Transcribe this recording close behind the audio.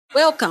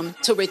Welcome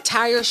to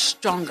Retire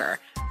Stronger.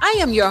 I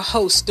am your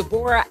host,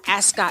 Deborah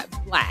Ascott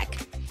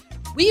Black.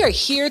 We are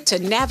here to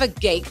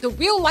navigate the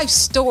real-life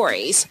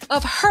stories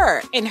of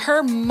her and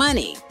her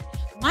money.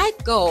 My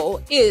goal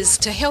is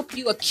to help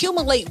you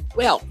accumulate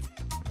wealth,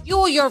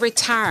 fuel your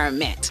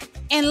retirement,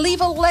 and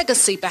leave a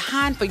legacy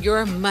behind for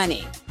your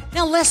money.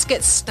 Now let's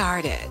get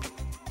started.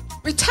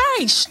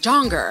 Retiring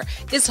Stronger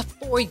is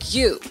for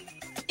you.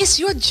 It's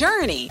your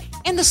journey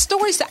and the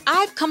stories that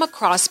I've come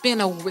across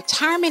being a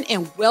retirement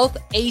and wealth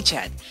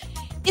agent.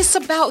 It's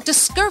about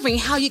discovering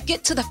how you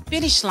get to the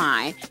finish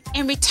line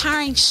and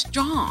retiring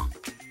strong.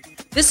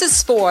 This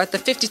is for the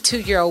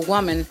 52-year-old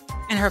woman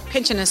and her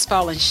pension has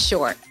fallen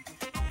short.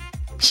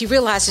 She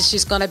realizes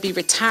she's going to be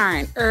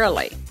retiring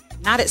early,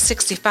 not at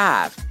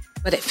 65,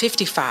 but at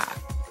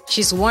 55.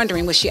 She's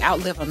wondering, will she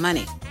outlive her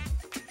money?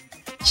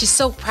 She's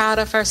so proud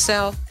of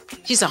herself.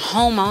 She's a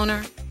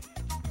homeowner.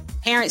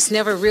 Parents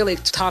never really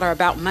taught her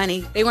about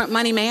money. They weren't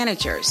money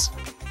managers.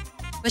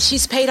 But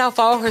she's paid off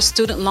all her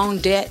student loan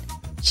debt.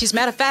 She's,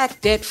 matter of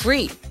fact,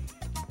 debt-free.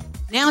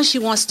 Now she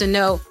wants to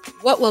know,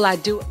 what will I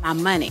do with my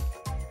money?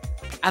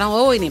 I don't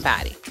owe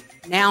anybody.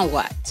 Now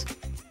what?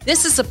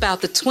 This is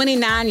about the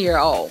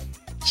 29-year-old.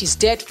 She's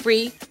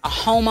debt-free, a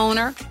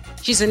homeowner.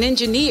 She's an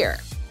engineer.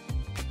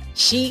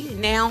 She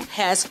now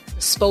has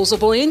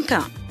disposable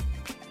income.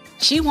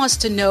 She wants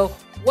to know,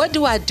 what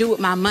do I do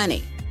with my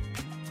money?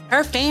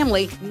 Her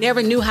family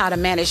never knew how to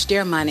manage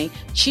their money.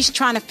 She's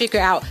trying to figure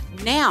out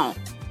now,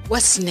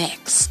 what's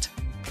next?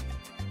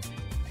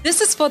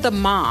 This is for the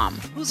mom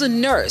who's a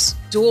nurse,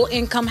 dual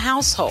income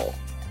household.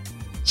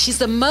 She's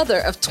the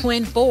mother of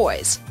twin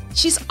boys.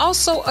 She's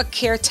also a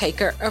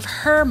caretaker of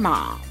her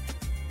mom.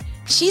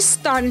 She's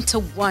starting to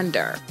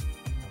wonder,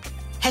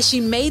 has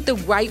she made the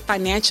right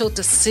financial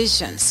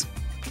decisions?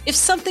 If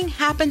something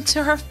happened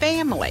to her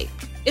family,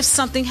 if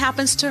something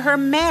happens to her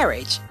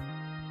marriage,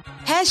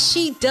 has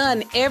she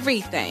done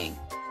everything?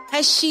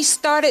 Has she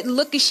started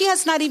looking? She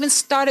has not even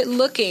started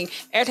looking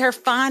at her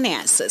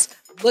finances.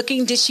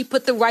 Did she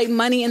put the right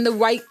money in the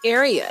right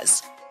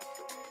areas?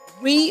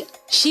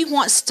 She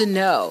wants to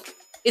know,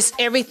 is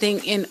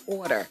everything in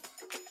order?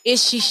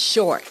 Is she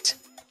short?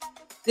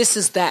 This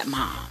is that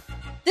mom.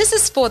 This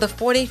is for the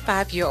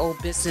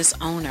 45-year-old business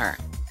owner.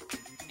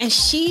 And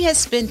she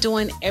has been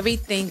doing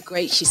everything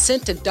great. She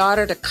sent her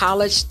daughter to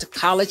college. The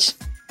college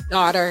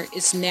daughter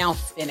is now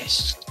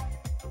finished.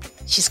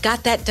 She's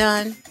got that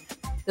done.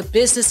 The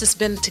business has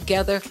been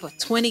together for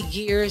 20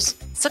 years,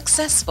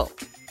 successful.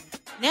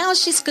 Now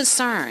she's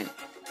concerned,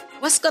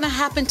 what's going to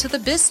happen to the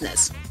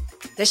business?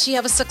 Does she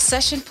have a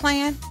succession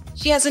plan?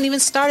 She hasn't even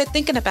started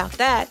thinking about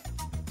that.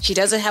 She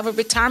doesn't have a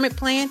retirement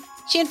plan.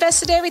 She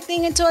invested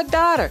everything into her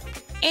daughter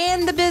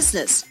and the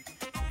business.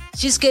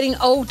 She's getting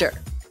older.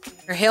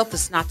 Her health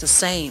is not the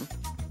same.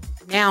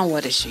 Now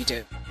what does she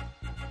do?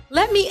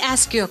 Let me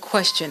ask you a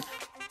question.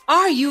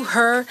 Are you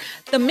her?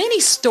 The many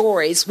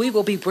stories we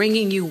will be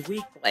bringing you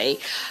weekly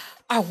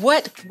are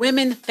what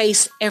women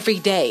face every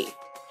day.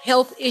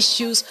 Health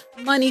issues,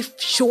 money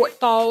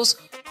shortfalls,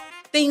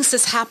 things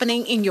that's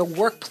happening in your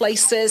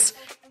workplaces,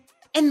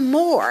 and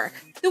more.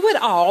 Through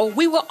it all,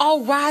 we will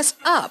all rise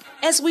up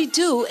as we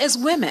do as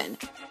women.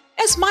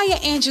 As Maya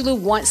Angelou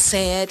once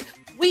said,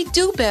 we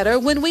do better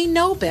when we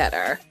know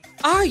better.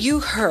 Are you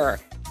her?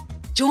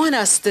 Join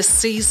us this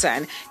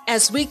season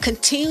as we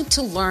continue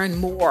to learn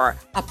more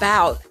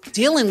about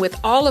dealing with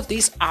all of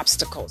these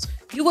obstacles.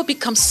 You will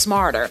become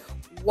smarter,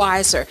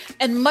 wiser,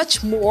 and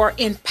much more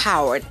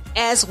empowered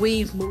as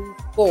we move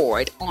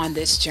forward on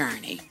this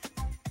journey.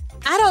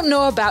 I don't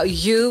know about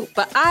you,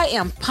 but I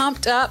am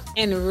pumped up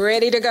and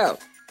ready to go.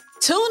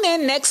 Tune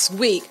in next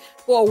week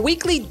for a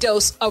weekly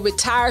dose of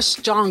Retire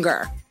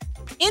Stronger.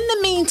 In the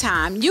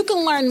meantime, you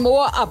can learn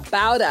more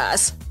about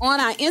us on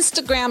our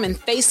Instagram and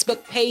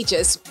Facebook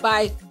pages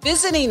by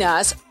visiting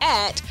us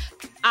at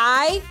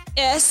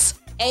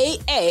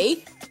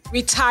ISAA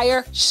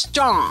Retire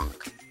Strong.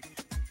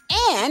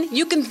 And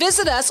you can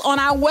visit us on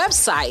our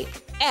website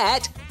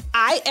at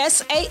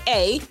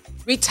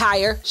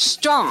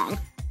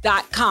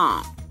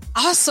ISAARetirestrong.com.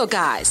 Also,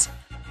 guys,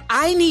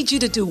 I need you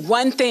to do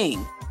one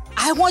thing.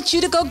 I want you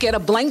to go get a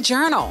blank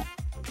journal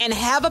and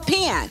have a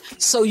pen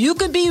so you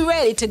can be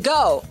ready to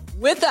go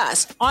with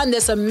us on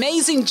this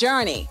amazing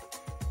journey.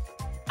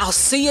 I'll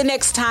see you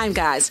next time,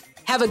 guys.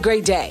 Have a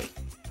great day.